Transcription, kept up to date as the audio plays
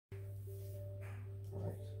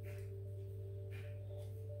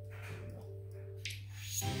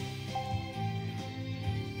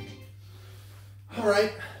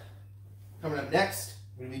right. Coming up next,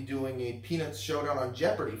 we're going to be doing a Peanuts Showdown on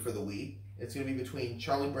Jeopardy for the Wii. It's going to be between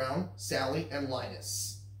Charlie Brown, Sally, and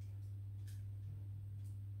Linus.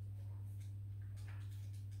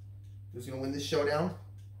 Who's going to win this showdown?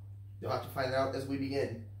 You'll have to find out as we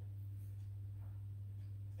begin.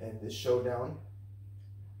 And this showdown,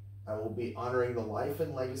 I will be honoring the life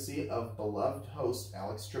and legacy of beloved host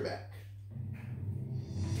Alex Trebek.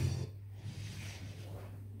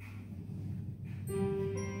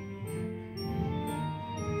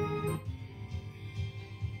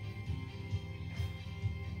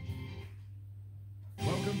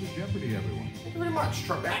 Welcome to Jeopardy, everyone. Thank you very much,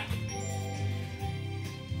 Trebek.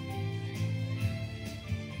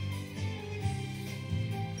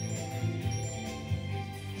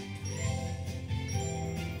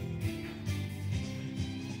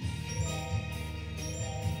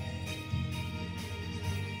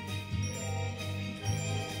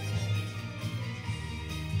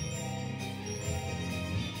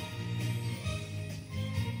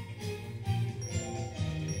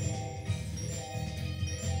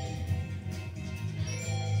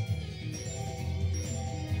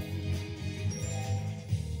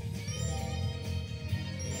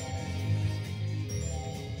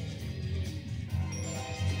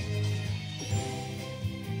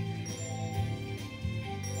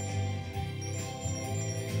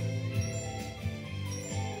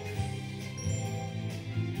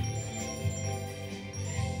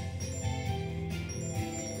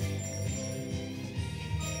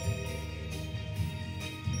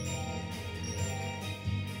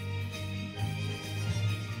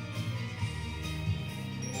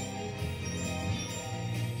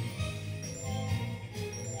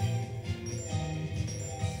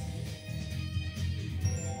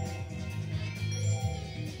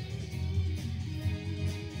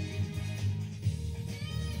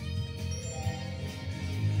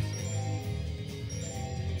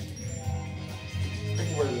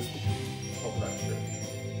 Where is this coconut shirt?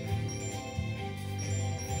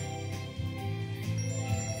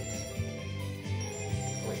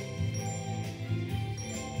 Wait.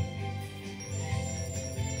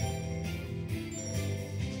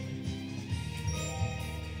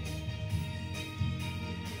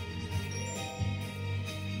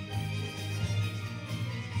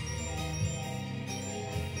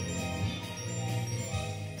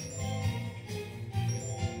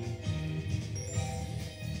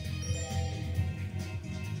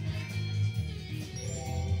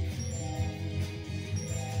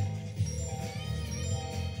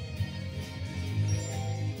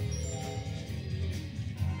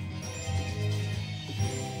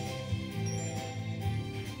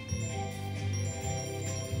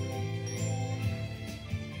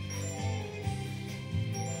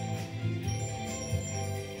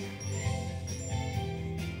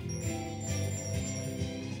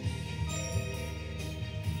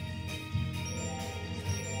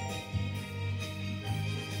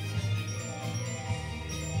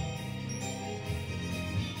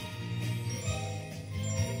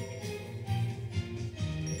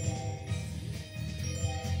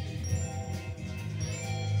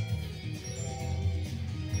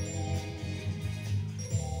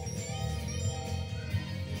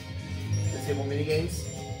 Table mini games.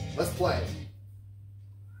 Let's play.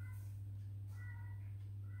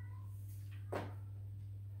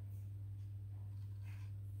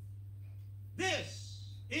 This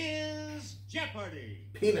is Jeopardy!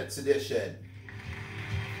 Peanuts edition.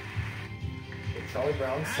 With Charlie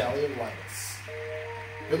Brown, Sally, and Linus.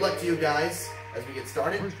 Good luck to you guys as we get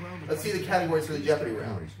started. Let's see the categories for the Jeopardy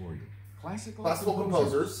round. Classical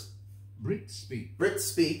composers. Brit Speak. Brit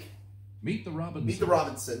Speak. Meet the Robinsons. Meet the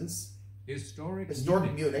Robinsons. Historic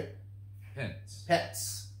Munich. Pets.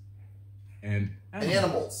 Pets. And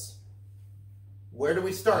animals. Where do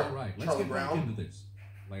we start, All right, let's Charlie get Brown? back into this.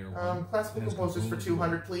 Layer one Classical composers for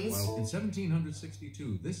 200, please. Well, in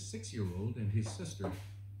 1762, this 6-year-old and his sister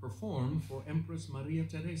performed for Empress Maria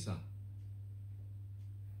Teresa.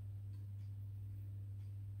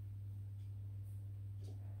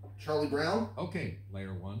 Charlie Brown. Okay,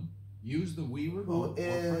 layer one. Use the Wii Who remote or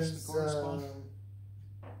press is the corresponding.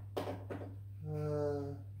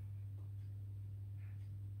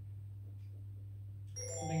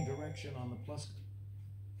 Direction on the plus.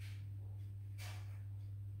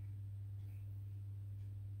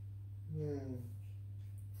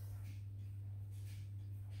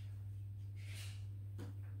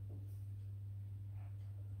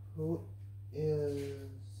 Who is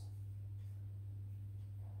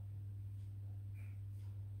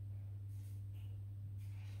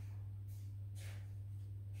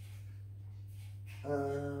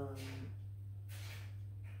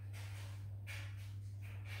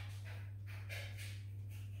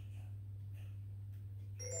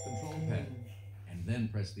then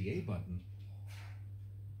press the A button.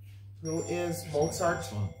 Who is Mozart?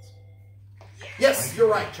 Response. Yes, you're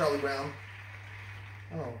right, Charlie Brown.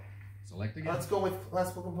 Oh. Select again. Let's go with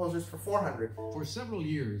classical composers for 400. For several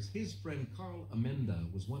years, his friend Carl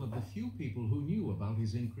Amenda was one of the few people who knew about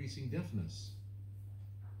his increasing deafness.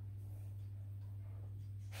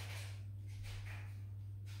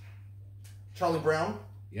 Charlie Brown.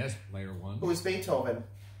 Yes, player 1. Who is Beethoven?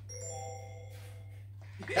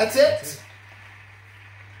 That's it.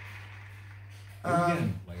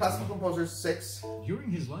 Again, player Classical 1. composers 6.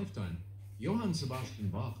 During his lifetime, Johann Sebastian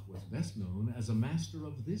Bach was best known as a master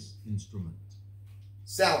of this instrument.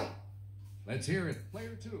 Sally. Let's hear it.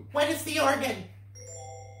 Player 2. When is the organ?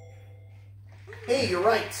 Hey, you're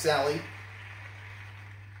right, Sally.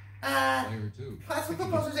 Player 2. Classical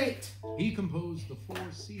composers 8. He composed the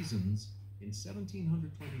Four Seasons in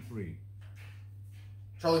 1723.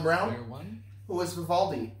 Charlie Brown. Player 1. Who is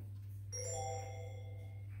Vivaldi?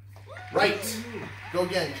 Right. Go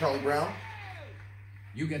again, Charlie Brown.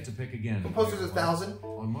 You get to pick again. Composers 1,000.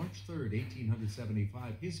 On March 3rd,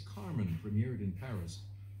 1875, his Carmen premiered in Paris,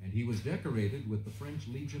 and he was decorated with the French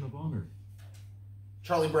Legion of Honor.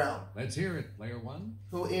 Charlie Brown. Let's hear it. Player 1.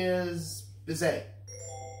 Who is Bizet?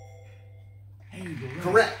 Hey, you're right.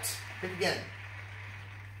 Correct. Pick again.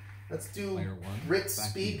 Let's do Player 1. Brit Back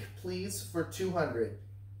Speak, to you. please, for 200.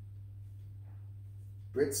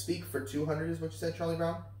 Brit Speak for 200 is what you said, Charlie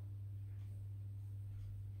Brown?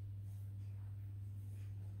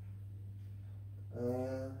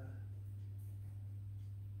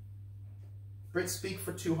 Brit Speak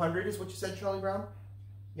for 200 is what you said, Charlie Brown?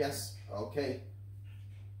 Yes. Okay.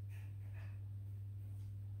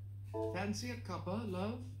 Fancy a cuppa,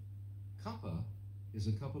 love? Cuppa is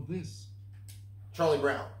a cup of this. Charlie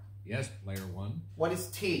Brown. Yes, player 1. What is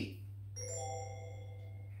tea?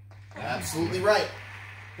 Absolutely right.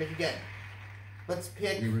 Pick again. Let's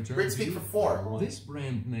pick We return Brit to Speak you, for player 4. 1. This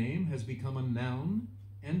brand name has become a noun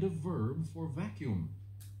and a verb for vacuum.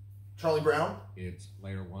 Charlie Brown. It's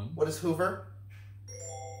player 1. What is Hoover?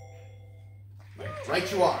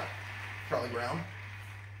 Right you are, Charlie Brown.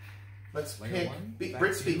 Let's Player 1. pick Back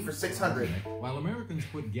Brit to Speak you. for 600. While Americans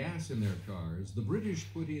put gas in their cars, the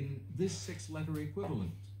British put in this 6-letter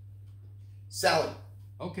equivalent. Sally.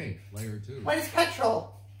 Okay, player 2. What is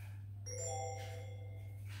petrol?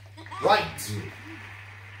 Right.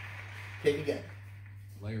 Pick again.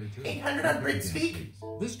 Player 2. 800 on Brit Speak.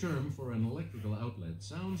 This term for an electrical outlet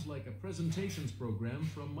sounds like a presentations program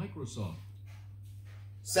from Microsoft.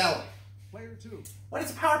 Sally. Player 2. What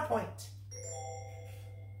is PowerPoint?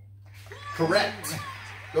 Correct.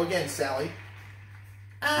 Go again, Sally.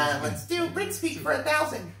 Let's do Brit Speak for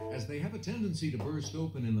 1,000. As they have a tendency to burst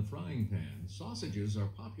open in the frying pan, sausages are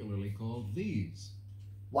popularly called these.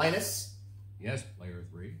 Linus. Yes, player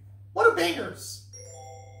 3. What are bangers?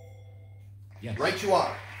 Yes. Right you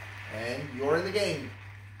are. And you're in the game,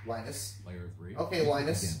 Linus. Player 3. Okay,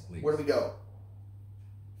 Linus. Again, please. Where do we go?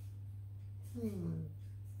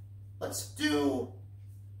 Let's do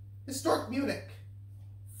Historic Munich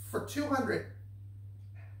for 200.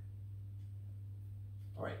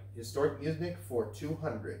 All right, Historic Munich for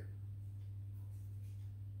 200.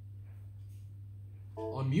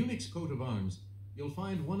 On Munich's coat of arms, you'll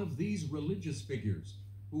find one of these religious figures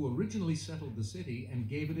who originally settled the city and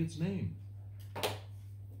gave it its name.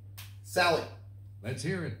 Sally. Let's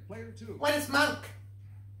hear it. Player 2. What is Monk?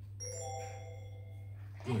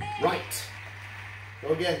 Good. Right.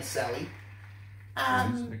 Go again, Sally.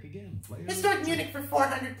 Please pick again. Player Historic 2. Munich for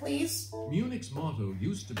 400, please. Munich's motto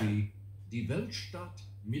used to be Die Weltstadt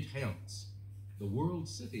mit Herz, the world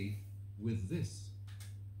city with this.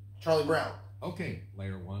 Charlie Brown. Okay,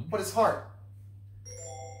 player 1. What is heart?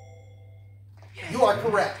 You are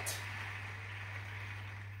correct.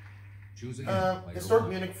 Choose again. Player Historic 1.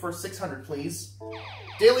 Munich for 600, please.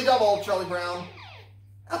 Daily double, Charlie Brown.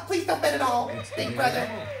 Oh, please don't bet at all. It's Big the brother.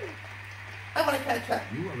 double. I want to catch up.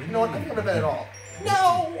 You are in You know what? the I'm lead. going to bet at all.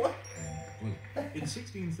 No! And blue. In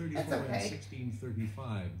 1634 That's okay. and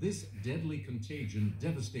 1635, this deadly contagion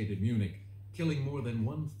devastated Munich, killing more than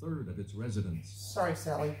 1/3 of its residents. Sorry,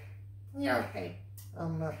 Sally. You're okay.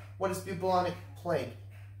 What is bubonic plague?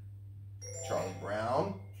 Charlie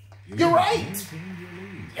Brown. You're right! Maintained your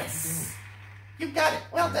lead. Yes! You got it.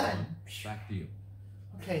 Well Player done. 1, back to you.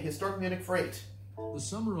 Okay, Historic Munich for 8. The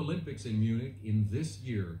Summer Olympics in Munich in this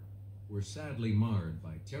year were sadly marred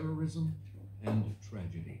by terrorism and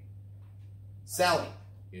tragedy. Sally.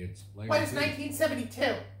 It's player What is 2.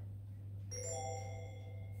 1972?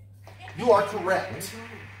 You are There correct. you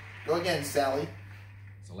Go again, Sally. go.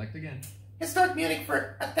 Select again. Historic Munich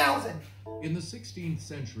for 1,000. In the 16th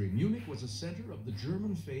century, Munich was a center of the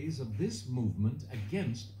German phase of this movement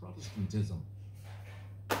against Protestantism.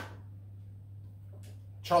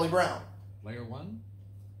 Charlie Brown. Player 1.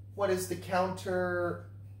 What is the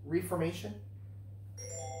Counter-Reformation?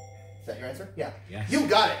 Is that your answer? Yeah. Yes. You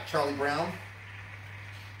got it, Charlie Brown.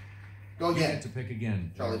 Go You again. get to pick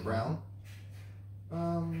again, Charlie Brown.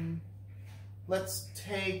 Let's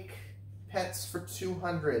take Pets for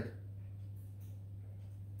 200.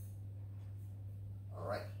 All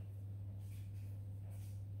right.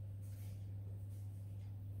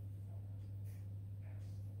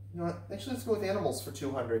 You know what? Actually, let's go with Animals for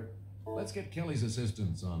 200. Let's get Kelly's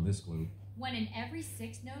assistance on this clue. One in every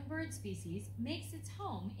 6 known bird species makes its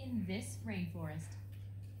home in this rainforest.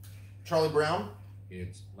 Charlie Brown.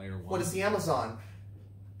 It's player 1. What is the Amazon?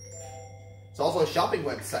 It's also a shopping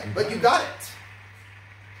website, but you got it.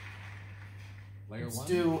 Player Let's 1.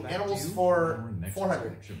 do Back Animals to you for our next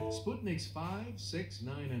 400. selection. Sputniks 5, 6,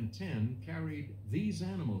 9, and 10 carried these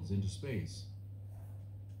animals into space.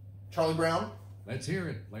 Charlie Brown. Let's hear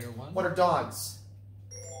it, player 1. What are dogs?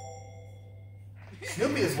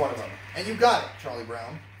 Snoopy is one of them. And you got it, Charlie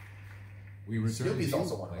Brown. We return Snoopy's to you,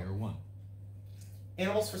 also one of player them. 1.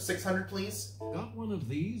 Animals for 600, please. Got one of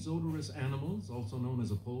these odorous animals, also known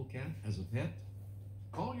as a polecat, as a pet?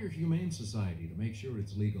 Call your Humane Society to make sure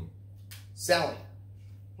it's legal. Sally.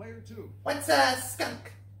 Player 2. What's a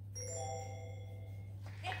skunk?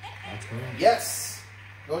 That's correct. Yes.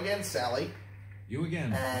 Go again, Sally. You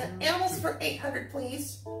again. Animals for 800,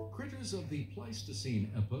 please. Critters of the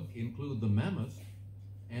Pleistocene epoch include the mammoth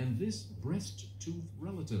and this breast-toothed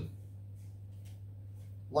relative.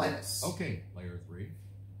 Linus. Okay, player 3.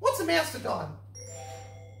 What's a mastodon?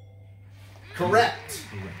 Correct.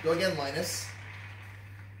 Correct. Go again, Linus.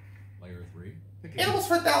 Player 3. Pick again. Animals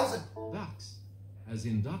for 1,000. Dachs, as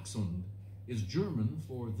in Dachshund, is German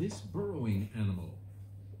for this burrowing animal.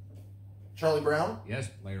 Charlie Brown. Yes,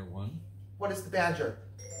 player 1. What is the badger?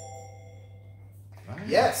 Right.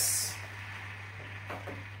 Yes.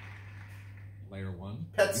 Player 1.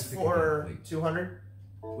 Pets You pick for again, please. 200.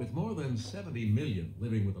 With more than 70 million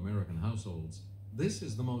living with American households, this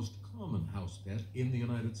is the most common house pet in the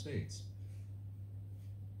United States.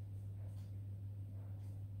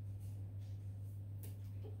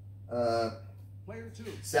 Player 2.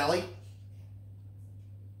 Sally.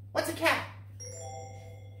 What's a cat?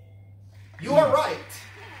 You are right,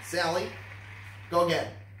 Sally. Go again.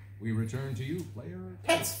 We return to you, player 2.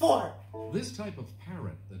 Pets for. This type of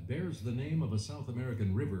parrot that bears the name of a South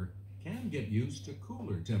American river can get used to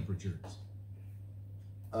cooler temperatures.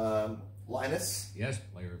 Linus. Yes,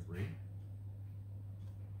 player 3.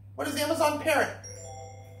 What is the Amazon parrot?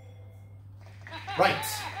 Right.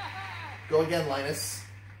 Go again, Linus.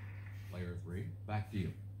 Player 3, back to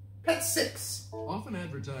you. Pet 6. Often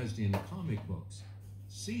advertised in comic books,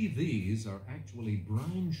 see these are actually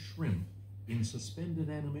brine shrimp in suspended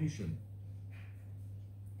animation.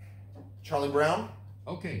 Charlie Brown.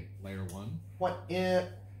 Okay, player 1.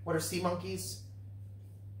 What are sea monkeys? Is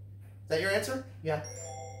that your answer? Yeah.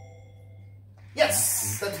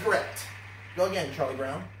 Yes, that's correct. Go again, Charlie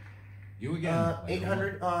Brown. You again. player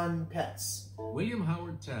 800 on pets. 1. William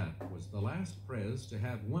Howard Taft was the last pres to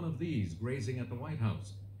have one of these grazing at the White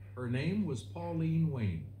House. Her name was Pauline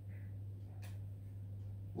Wayne.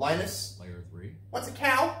 Linus. Player 3. What's a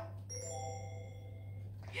cow?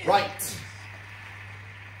 Right.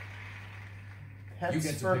 Pets You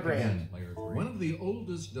get for to a pick again, grand. player 3. One of the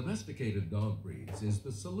oldest domesticated dog breeds is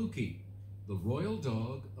the Saluki, the royal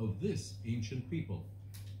dog of this ancient people.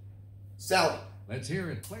 Sally. Let's hear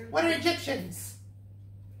it, player What are 3. Egyptians?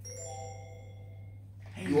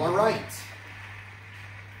 You are right.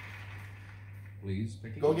 Please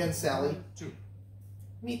pick Go again, Sally. 2.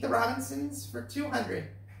 Meet the Robinsons for 200.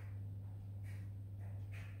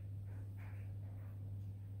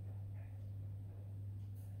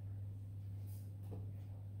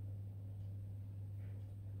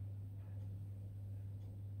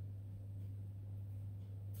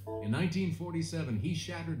 In 1947, he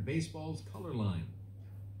shattered baseball's color line.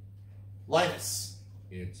 Linus.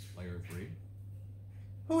 It's player 3.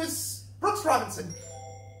 Who is Brooks Robinson?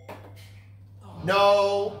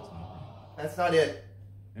 No, that's not it.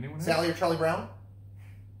 Anyone else? Sally or Charlie Brown?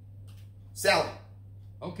 Sally.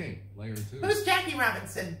 Okay, player 2. Who's Jackie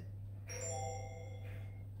Robinson?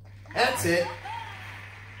 That's it.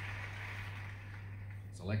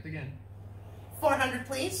 Select again. 400,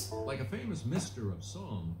 please. Like a famous mister of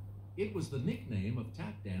song, it was the nickname of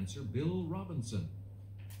tap dancer Bill Robinson.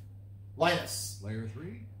 Linus. Player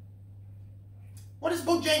 3. What is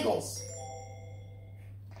Bojangles?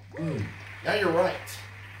 Good. Now you're right.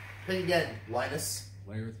 Pick again, Linus.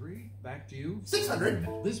 Player 3, back to you. 600.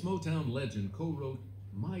 This Motown legend co-wrote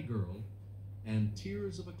My Girl and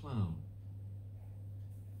Tears of a Clown.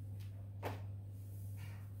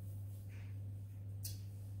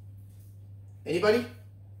 Anybody?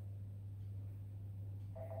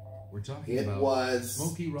 We're talking It about was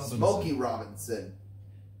Smokey Robinson. Smokey Robinson.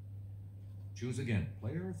 Choose again.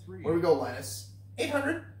 Player 3. Where do we go, Linus?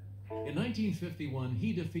 800. In 1951,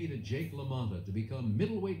 he defeated Jake LaMotta to become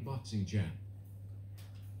middleweight boxing champ.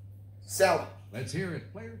 Sally. Let's hear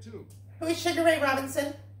it. Player 2. Who is Sugar Ray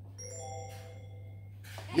Robinson?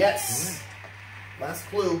 Yes. Correct. Last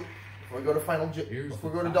clue. Before we go to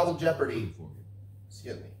before we go to Double Jeopardy. For you.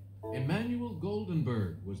 Excuse me. Emmanuel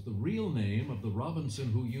Goldenberg was the real name of the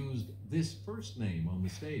Robinson who used this first name on the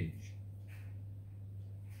stage.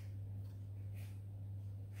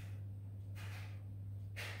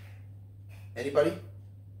 Anybody?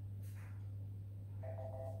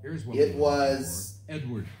 Here's what It was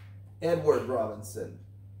Edward. Edward Robinson.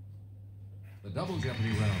 The Double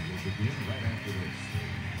Jeopardy round will begin right after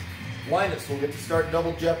this. Linus will get to start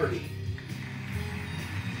Double Jeopardy.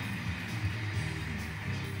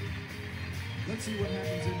 Let's see what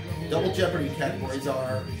happens in Double Jeopardy categories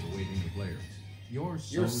are awaiting the players. You're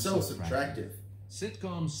so subtractive.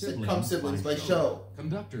 Sitcom Siblings by show.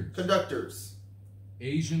 Conductors.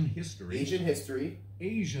 Asian history.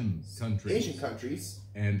 Asian countries.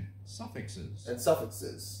 And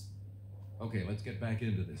suffixes. Okay, let's get back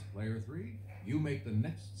into this. Player 3, you make the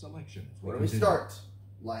next selection. Where do we start,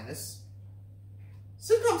 Linus?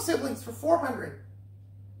 Sitcom Siblings for 400.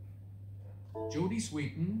 Jodie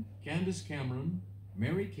Sweetin, Candace Cameron,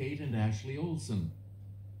 Mary-Kate, and Ashley Olsen.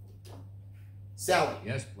 Sally.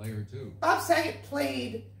 Yes, player 2. Bob Saget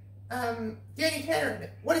played Danny Tanner in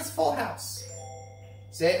it. What is Full House?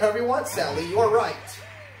 Say it however you want, Sally. You are right.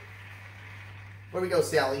 Where we go,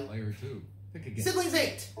 Sally? Player 2. Pick again. Siblings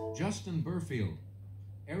 8. Justin Burfield,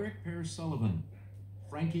 Eric Pear Sullivan,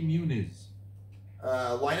 Frankie Muniz.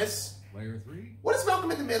 Linus. Player 3. What is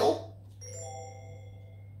Malcolm in the Middle?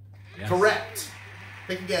 Yes. Correct.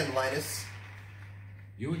 Pick again, Linus.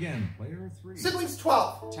 You again, player 3. Siblings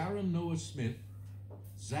 12. Taron Noah Smith,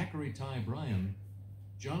 Zachary Ty Bryan,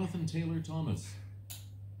 Jonathan Taylor Thomas.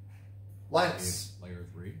 Linus. It's player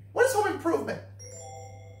 3. What is Home Improvement?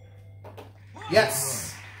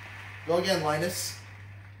 Yes. Go again, Linus.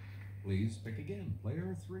 Please pick again,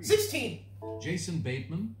 player 3. 16. Jason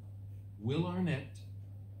Bateman, Will Arnett,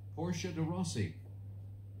 Portia de Rossi.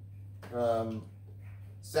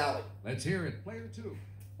 Sally. Let's hear it, player 2.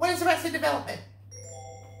 What is Arrested Development?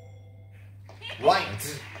 That's Right.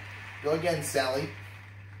 it. Go again, Sally.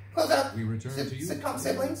 Close out. We return to you. Sitcom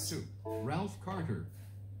Siblings. 2. Ralph Carter,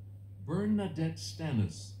 Bernadette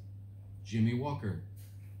Stannis, Jimmy Walker.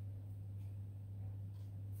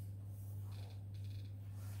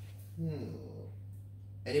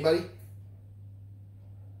 Anybody?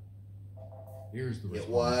 Here's the response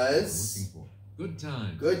It was we're looking for. Good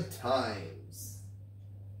Times. Good Times.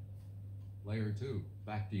 Player 2,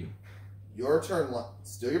 back to you. Your turn.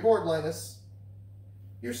 Still your board, Linus.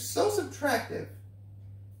 You're so subtractive.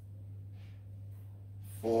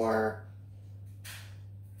 For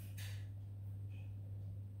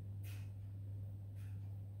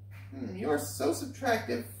you are so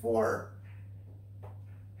subtractive for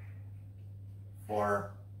wait,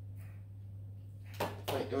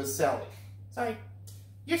 it was Sally. Sorry.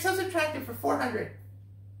 You're so subtractive for 400.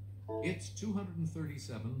 It's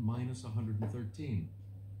 237 minus 113.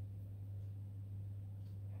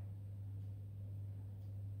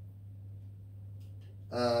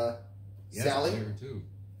 Yes, Sally? player 2.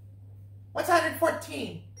 What's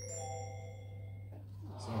 114?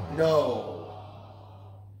 Sorry. No.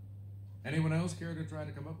 Anyone else care to try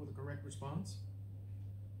to come up with a correct response?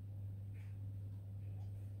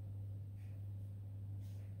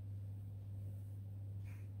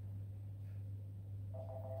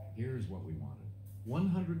 Here's what we wanted.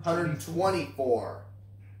 124.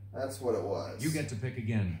 That's what it was. You get to pick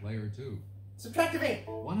again, player 2. Subtractive 8.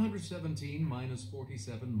 117 minus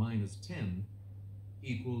 47 minus 10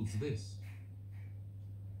 equals this.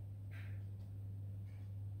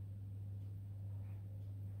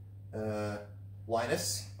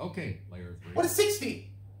 Linus. Okay, player 3. What is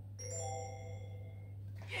 60?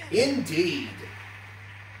 Indeed.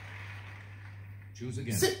 Choose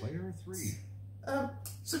again, player 3.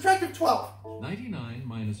 Subtractive 12. 99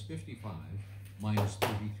 minus 55 minus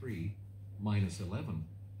 33 minus 11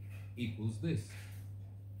 equals this.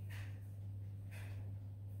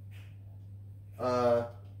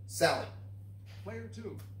 Sally. Player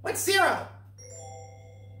 2. What's 0?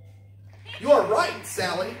 You are right,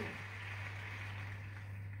 Sally.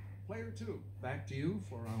 Player 2, back to you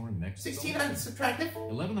for our next 1600 subtractive.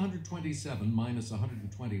 1127 minus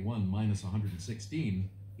 121 minus 116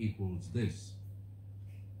 equals this.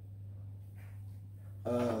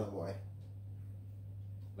 Oh boy.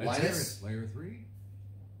 Let's Linus? hear it, Player 3.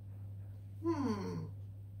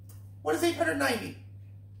 What is 890?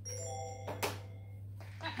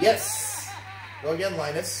 Yes. Go again,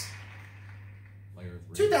 Linus. Player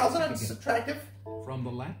 3. 2000 on subtractive. From the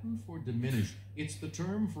Latin for diminished, it's the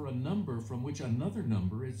term for a number from which another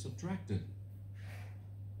number is subtracted.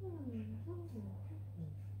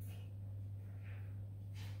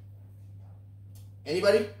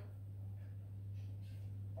 Anybody?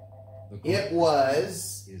 It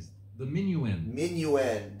was is the minuend.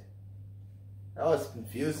 Minuend. That was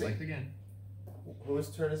confusing. Select again. Whose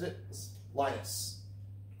turn is it? It's Linus.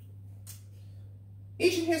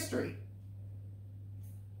 Asian history.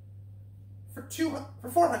 For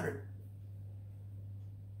 400.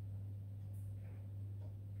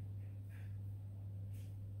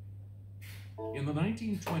 In the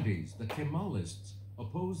 1920s, the Kemalists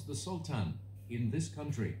opposed the Sultan in this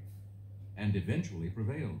country and eventually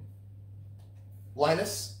prevailed.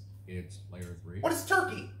 Linus? It's Player 3. What is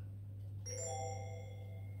Turkey?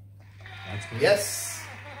 That's correct. Yes.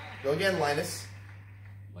 Go again, Linus.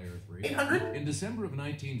 Player 3. 800? In December of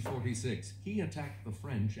 1946, he attacked the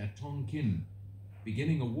French at Tonkin,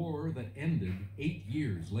 beginning a war that ended 8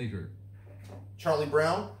 years later. Charlie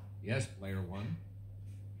Brown? Yes, Player 1.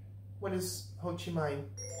 What is Ho Chi Minh?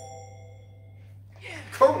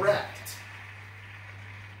 Correct.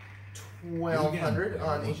 1200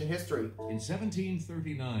 on ancient history. In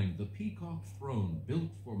 1739, the Peacock Throne, built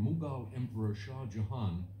for Mughal Emperor Shah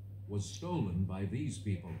Jahan, was stolen by these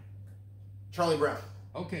people. Charlie Brown.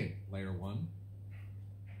 Okay, Player 1.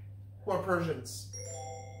 Who are Persians?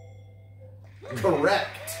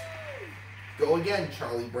 Correct. Go again,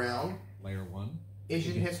 Charlie Brown. Player 1.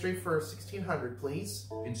 Asian history for 1600, please.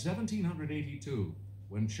 In 1782,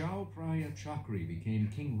 when Chao Phraya Chakri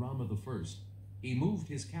became King Rama I, he moved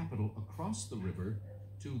his capital across the river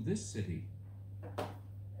to this city.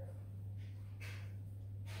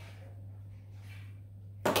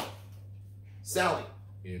 Sally.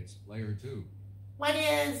 It's Player 2. What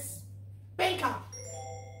is Bangkok?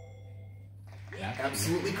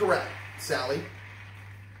 Absolutely correct, Sally.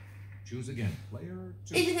 Choose again, Player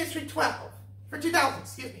 2. Asian history 12 for 2000.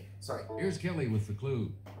 Excuse me. Sorry. Here's Kelly with the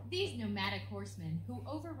clue. These nomadic horsemen, who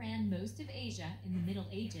overran most of Asia in the Middle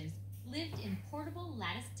Ages, lived in portable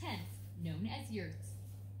lattice tents known as yurts.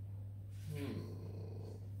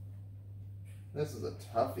 This is a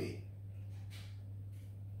toughie.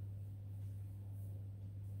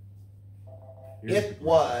 It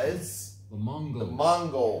was the Mongols. The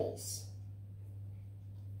Mongols.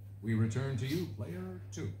 We return to you, Player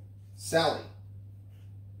 2. Sally.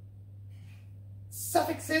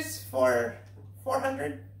 Suffixes for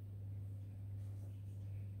 400.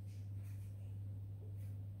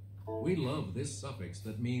 We love this suffix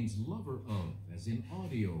that means lover of, as in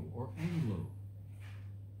audio or Anglo.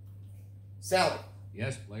 Sally.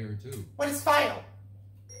 Yes, Player 2. What is file?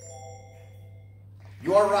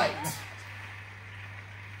 You are right.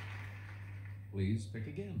 Please pick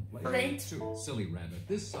again. Player Great. 2. Silly rabbit.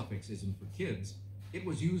 This suffix isn't for kids. It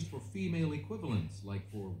was used for female equivalents, like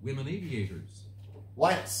for women aviators.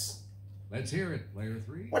 Linus. Let's hear it, Player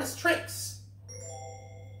 3. What is tricks?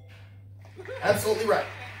 Absolutely right,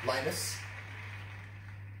 Linus.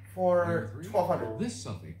 For 1200. This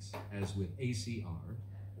suffix, as with ACR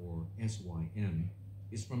or SYN,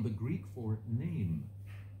 is from the Greek for name.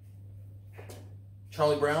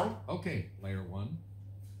 Charlie Brown. Okay, Player 1.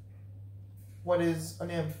 What is a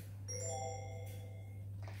nim?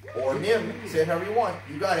 Or nim. Say it however you want.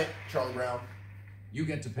 You got it, Charlie Brown. You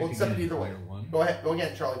get to pick We'll accept again, it either way. Player 1. Go ahead. Go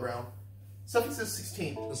again, Charlie Brown. Suffix is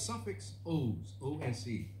 16. The suffix "ose,"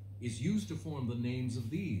 O-S-E, is used to form the names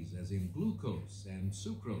of these, as in glucose and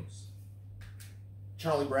sucrose.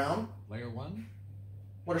 Charlie Brown. Player 1.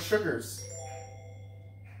 What are sugars?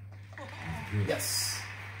 Good. Yes.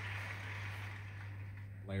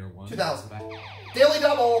 Player 1. 2000. Back. Daily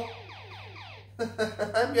double.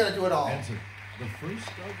 I'm gonna do it all. Answer. The first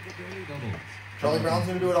of the daily doubles. Charlie Brown's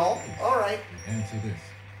gonna do it all? All right. Answer this.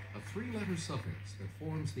 A 3-letter suffix that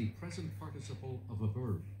forms the present participle of a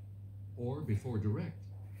verb. Or, before direct,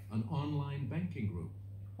 an online banking group.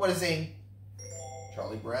 What is a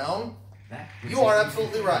Charlie Brown? That You are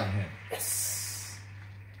absolutely right. Ahead. Yes.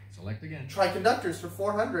 Select again. Try conductors for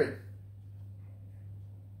 400.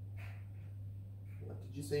 What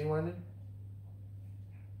did you say you wanted?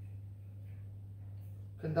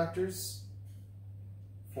 Conductors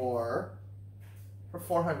for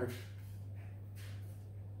 400.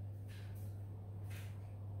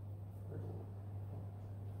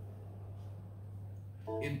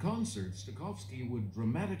 In concert, Stokowski would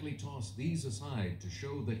dramatically toss these aside to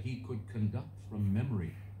show that he could conduct from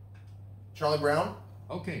memory. Charlie Brown?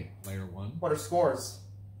 Okay, player 1. What are scores?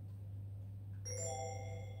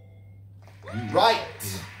 Right!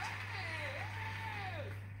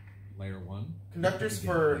 Player 1. Conductors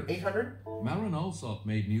for 800? Marin Alsop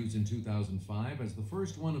made news in 2005 as the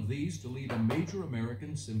first one of these to lead a major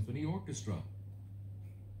American symphony orchestra.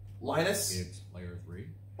 Linus? It's player 3.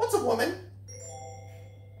 What's a woman?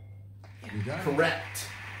 You got it. Correct.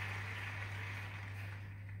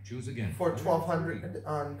 Choose again. For 1200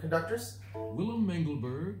 on conductors? Willem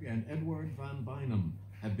Mengelberg and Edward van Beinum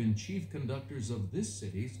have been chief conductors of this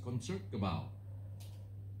city's Concertgebouw.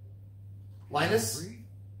 Linus?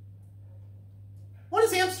 What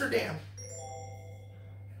is Amsterdam?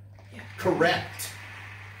 Correct.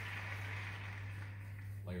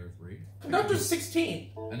 Player 3. Conductors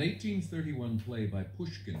 16. An 1831 play by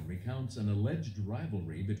Pushkin recounts an alleged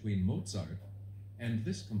rivalry between Mozart and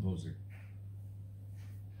this composer.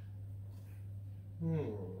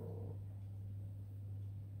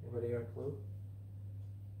 Anybody got a clue?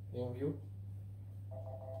 Any of you?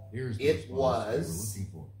 Here's the It was we were looking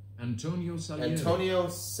for. Antonio Salieri. Antonio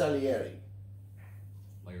Salieri.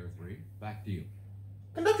 Player 3. Back to you.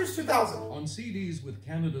 Conductors 2000. On CDs with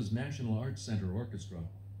Canada's National Arts Centre Orchestra,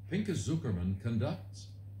 Pinchas Zuckerman conducts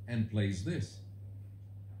and plays this.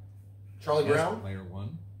 Charlie Yes, Brown. player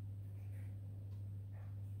 1.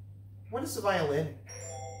 What is the violin?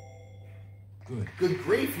 Good. Good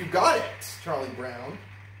grief, you got it, Charlie Brown.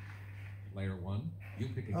 Player 1. You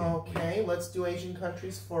pick again. Okay, please. let's do Asian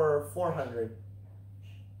countries for 400.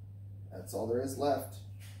 That's all there is left.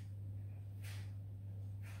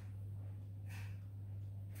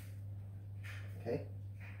 Okay.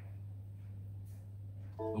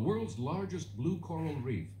 The world's largest blue coral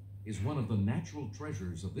reef is one of the natural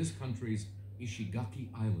treasures of this country's Ishigaki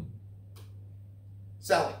Island.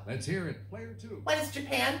 Sally. Let's hear it. Player 2. What is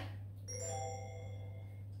Japan?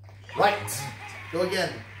 Right. Go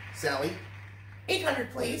again, Sally.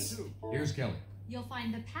 800, please. Here's Kelly. You'll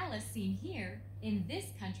find the palace seen here in this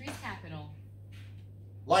country's capital.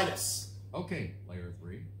 Linus. Okay, player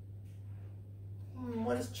 3.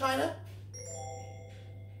 What is China?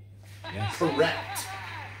 Yes. Correct.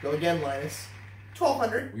 Go again, Linus.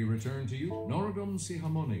 1200. We return to you. Norodom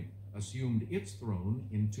Sihamoni assumed its throne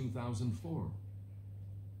in 2004.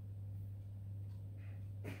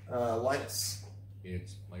 Linus.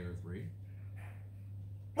 It's player 3.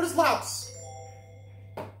 What is Laos?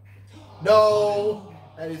 No,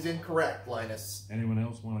 that is incorrect, Linus. Anyone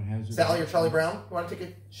else want to hazard? Sally or Charlie Brown? You want to take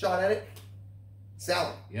a shot at it?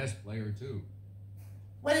 Sally. Yes, player 2.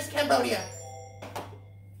 What is Cambodia?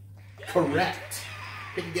 Correct.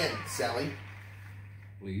 Pick again, Sally.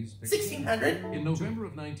 Please. Pick 1600. In November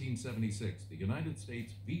of 1976, the United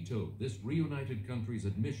States vetoed this reunited country's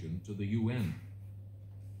admission to the UN.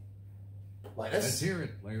 Linus. Let's hear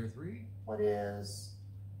it, player 3. What is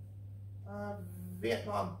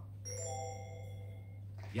Vietnam?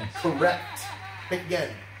 Yes. Correct. Pick again,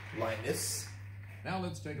 Linus. Now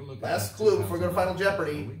let's take a look Last at clue before we go to Final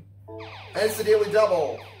Jeopardy. And it's the Daily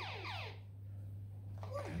Double.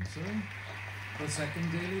 Answer. The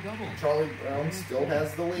second Daily Double. Charlie Brown still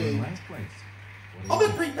has the In lead. last place. I'll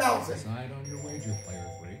bet 3,000. Decide on your wager, player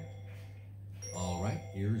 3. All right,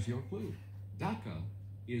 here's your clue. Dhaka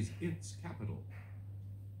is its capital.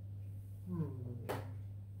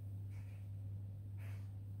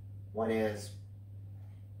 What is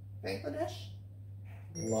Bangladesh?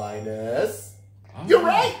 Linus. You're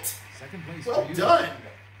right! Second place Well for you. done!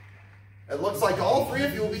 It looks like all three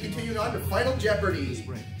of you will be continuing on to Final Jeopardy.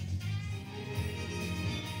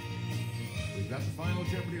 We've got the Final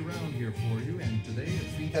Jeopardy round here for you, and today it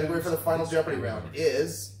features... Category for the Final Jeopardy round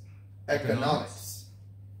is economics.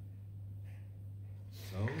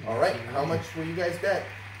 So, All right, how much will you guys bet?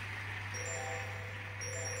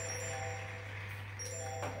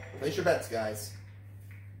 Place your bets, guys.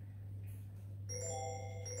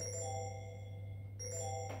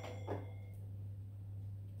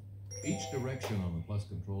 Each direction on the plus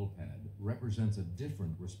control pad represents a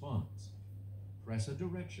different response. Press a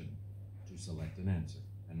direction to select an answer.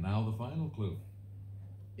 And now the final clue.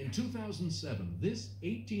 In 2007, this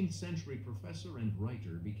 18th century professor and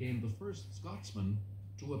writer became the first Scotsman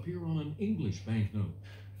to appear on an English banknote.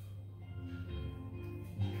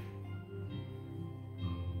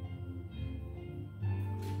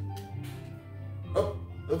 Oh,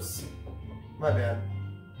 oops. My bad.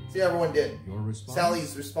 See, everyone did. Your response?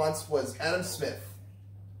 Sally's response was Adam Smith.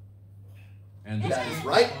 And this That is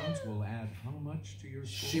right. response will add how much to your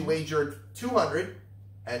score? She wagered 200,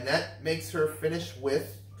 and that makes her finish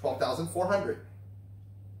with 12,400.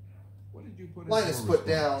 What did you put Linus put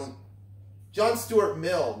down John Stuart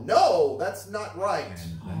Mill. No, that's not right.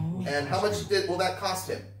 And how much will that cost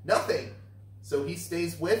him? Nothing. So he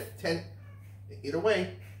stays with 10. Either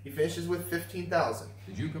way, he finishes with 15,000.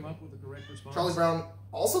 Did you come up with the correct response? Charlie Brown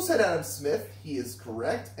also said Adam Smith. He is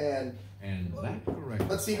correct. And that correct.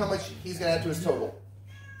 Let's see how much he's going to add to his total.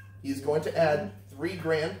 He's going to add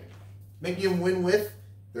 $3,000, making him win with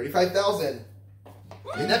 35,000.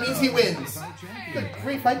 And that means he wins. Good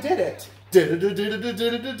grief, I did it. So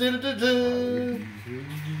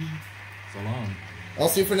long. I'll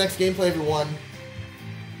see you for next gameplay, everyone.